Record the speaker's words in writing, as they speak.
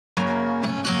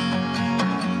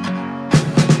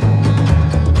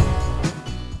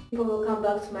people, welcome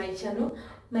back to my channel.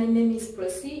 My name is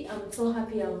Procy. I'm so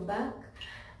happy I'm back.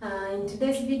 In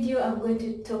today's video I'm going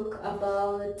to talk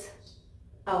about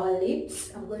our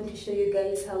lips. I'm going to show you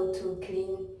guys how to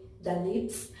clean the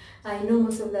lips. I know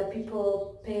most of the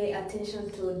people pay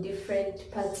attention to different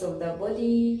parts of the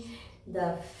body,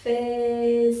 the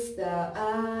face, the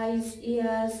eyes,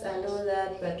 ears and all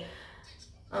that, but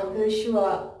I'm very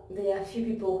sure there are a few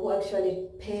people who actually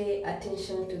pay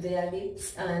attention to their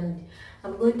lips, and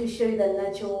I'm going to show you the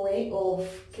natural way of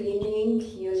cleaning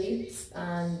your lips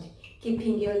and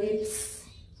keeping your lips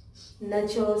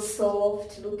natural,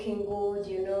 soft, looking good,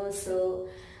 you know. So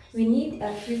we need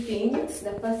a few things.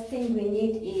 The first thing we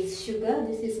need is sugar.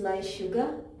 This is my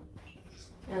sugar.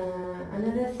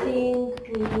 Another thing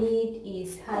we need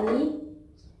is honey.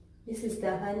 This is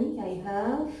the honey I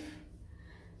have.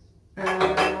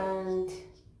 And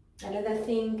another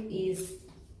thing is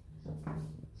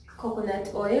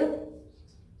coconut oil.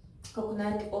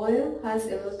 Coconut oil has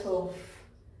a lot of,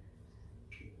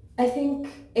 I think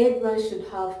everyone should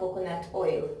have coconut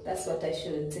oil. That's what I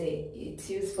should say. It's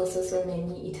used for so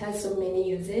many, it has so many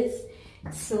uses.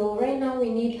 So right now we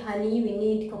need honey, we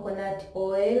need coconut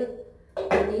oil,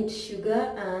 we need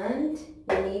sugar, and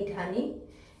we need honey.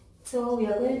 So we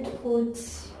are going to put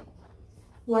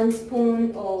 1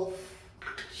 spoon of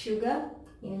sugar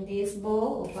in this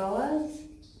bowl of ours.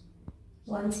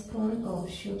 1 spoon of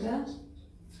sugar.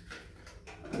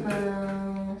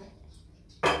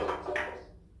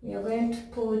 We are going to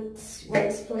put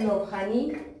 1 spoon of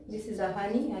honey. This is a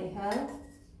honey I have.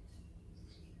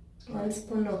 1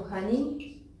 spoon of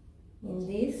honey in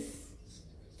this.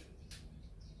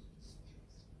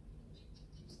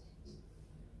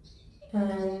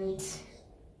 And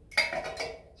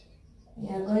we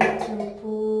are going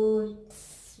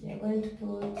to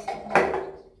put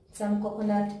some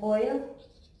coconut oil,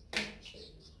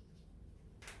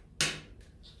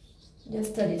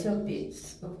 just a little bit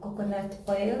of coconut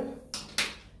oil,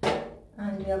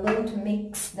 and we are going to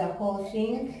mix the whole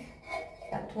thing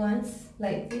at once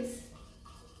like this.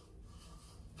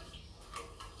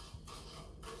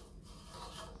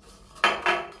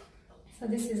 So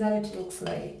this is how it looks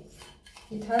like.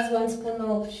 It has 1 spoon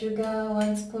of sugar,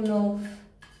 1 spoon of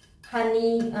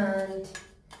honey, and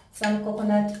some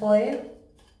coconut oil.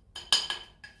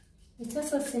 It's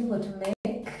also simple to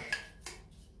make.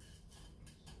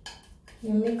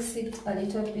 You mix it a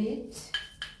little bit,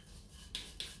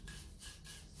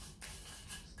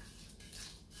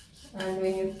 and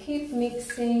when you keep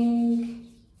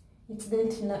mixing, it's going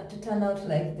to turn out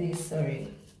like this.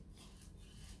 Sorry.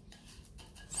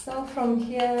 So from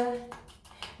here,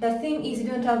 the thing is, you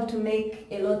don't have to make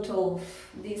a lot of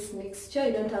this mixture.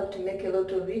 You don't have to make a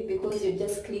lot of it because you're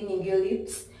just cleaning your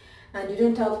lips, and you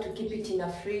don't have to keep it in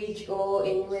a fridge or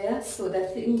anywhere. So the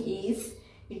thing is,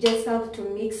 you just have to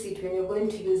mix it when you're going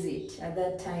to use it at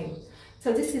that time.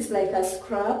 So this is like a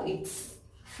scrub. It's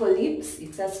for lips.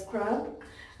 It's a scrub.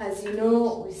 As you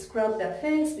know, we scrub the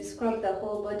face, we scrub the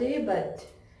whole body, but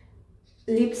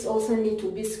lips also need to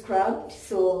be scrubbed.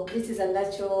 So this is a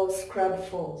natural scrub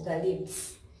for the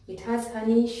lips. It has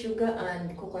honey, sugar,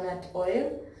 and coconut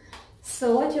oil.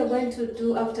 So what you're going to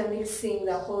do after mixing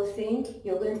the whole thing,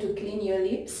 you're going to clean your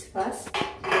lips first.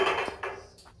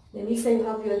 Let me say you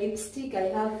have your lipstick. I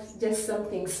have just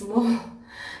something small,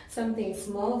 something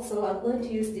small. So I'm going to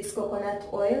use this coconut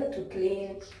oil to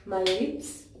clean my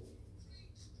lips.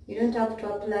 You don't have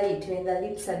to apply it when the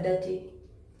lips are dirty.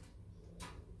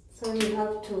 So you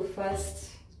have to first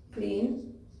clean.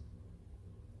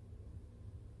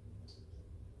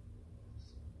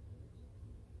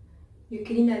 You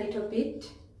clean a little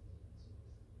bit.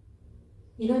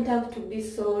 You don't have to be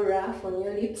so rough on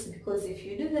your lips, because if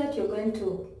you do that, they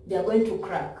are going to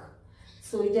crack.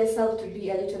 So you just have to be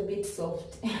a little bit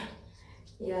soft.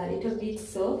 Yeah, a little bit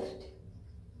soft.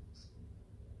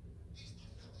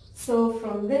 So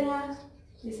from there,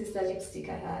 this is the lipstick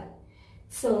I had.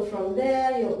 So from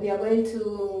there, we are going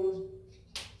to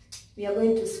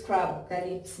scrub the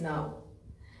lips now.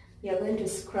 We are going to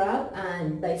scrub,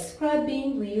 and by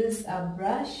scrubbing we use a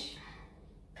brush.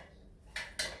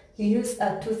 You use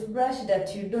a toothbrush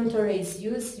that you don't always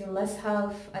use. You must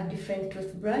have a different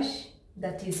toothbrush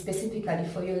that is specifically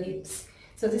for your lips.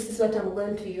 So this is what I'm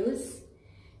going to use.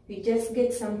 You just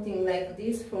get something like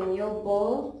this from your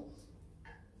bowl,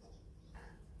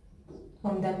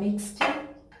 from the mixture,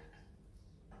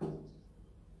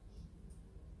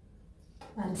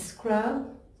 and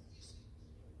scrub.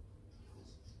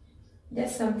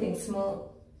 Just something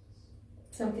small,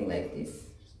 something like this.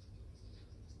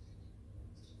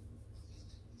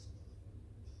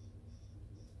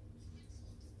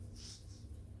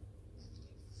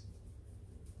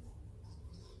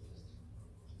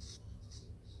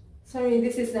 Sorry,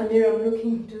 this is the mirror. I'm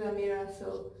looking into the mirror,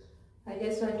 so I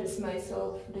just want to see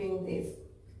myself doing this.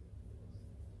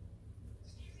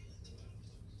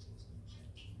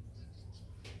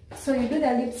 So you do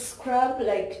the lip scrub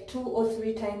like 2 or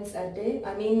 3 times a day.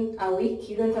 I mean a week.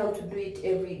 You don't have to do it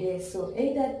every day. So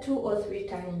either 2 or 3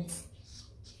 times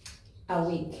a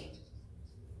week.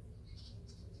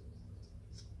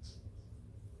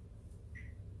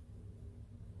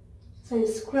 So you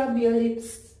scrub your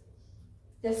lips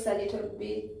just a little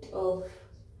bit of,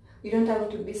 you don't have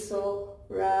to be so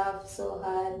rough, so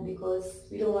hard, because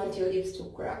we don't want your lips to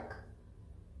crack.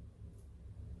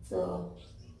 So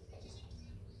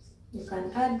you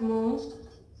can add more.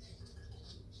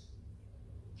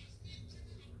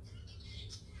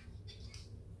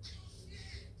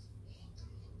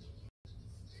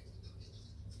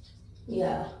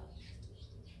 Yeah,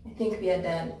 I think we are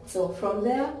done. So from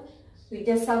there, we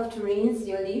just have to rinse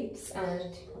your lips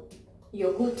and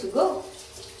you're good to go.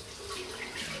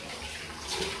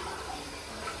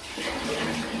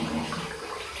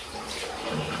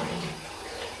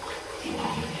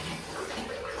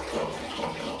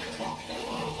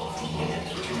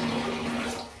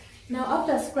 Now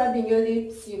after scrubbing your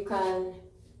lips, you can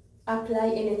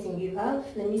apply anything you have.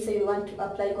 Let me say you want to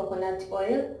apply coconut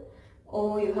oil,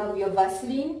 or you have your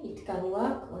Vaseline, it can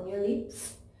work on your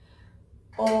lips.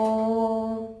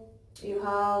 Or you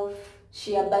have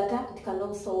shea butter, it can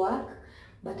also work.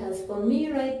 But as for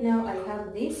me right now, I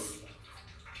have this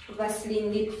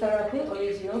Vaseline Lip Therapy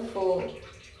Original for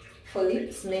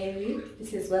lips mainly.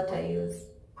 This is what I use.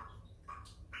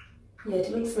 Yeah,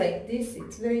 it looks like this.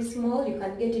 It's very small. You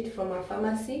can get it from a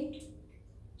pharmacy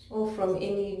or from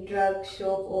any drug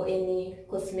shop or any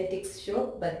cosmetics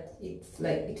shop, but it's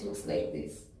like, it looks like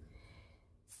this.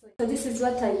 So this is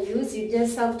what I use. You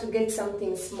just have to get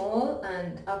something small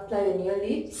and apply on your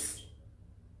lips.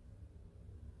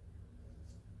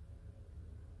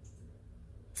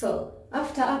 So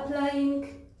after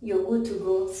applying, you're good to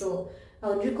go. So I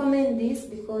would recommend this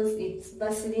because it's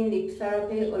Vaseline Lip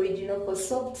Therapy Original for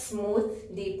soft, smooth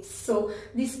lips. So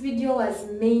this video was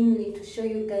mainly to show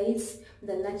you guys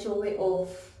the natural way of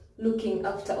looking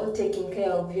after or taking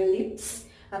care of your lips.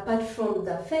 Apart from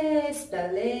the face, the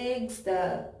legs,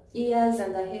 the ears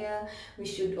and the hair, we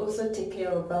should also take care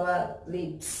of our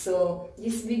lips. So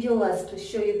this video was to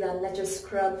show you the natural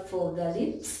scrub for the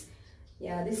lips.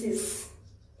 Yeah, this is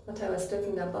what I was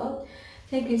talking about.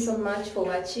 Thank you so much for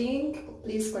watching.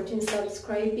 Please continue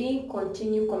subscribing,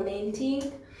 continue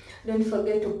commenting. Don't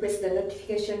forget to press the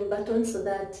notification button so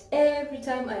that every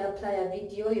time I apply a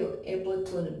video, you're able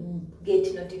to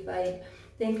get notified.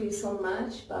 Thank you so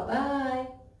much. Bye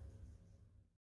bye.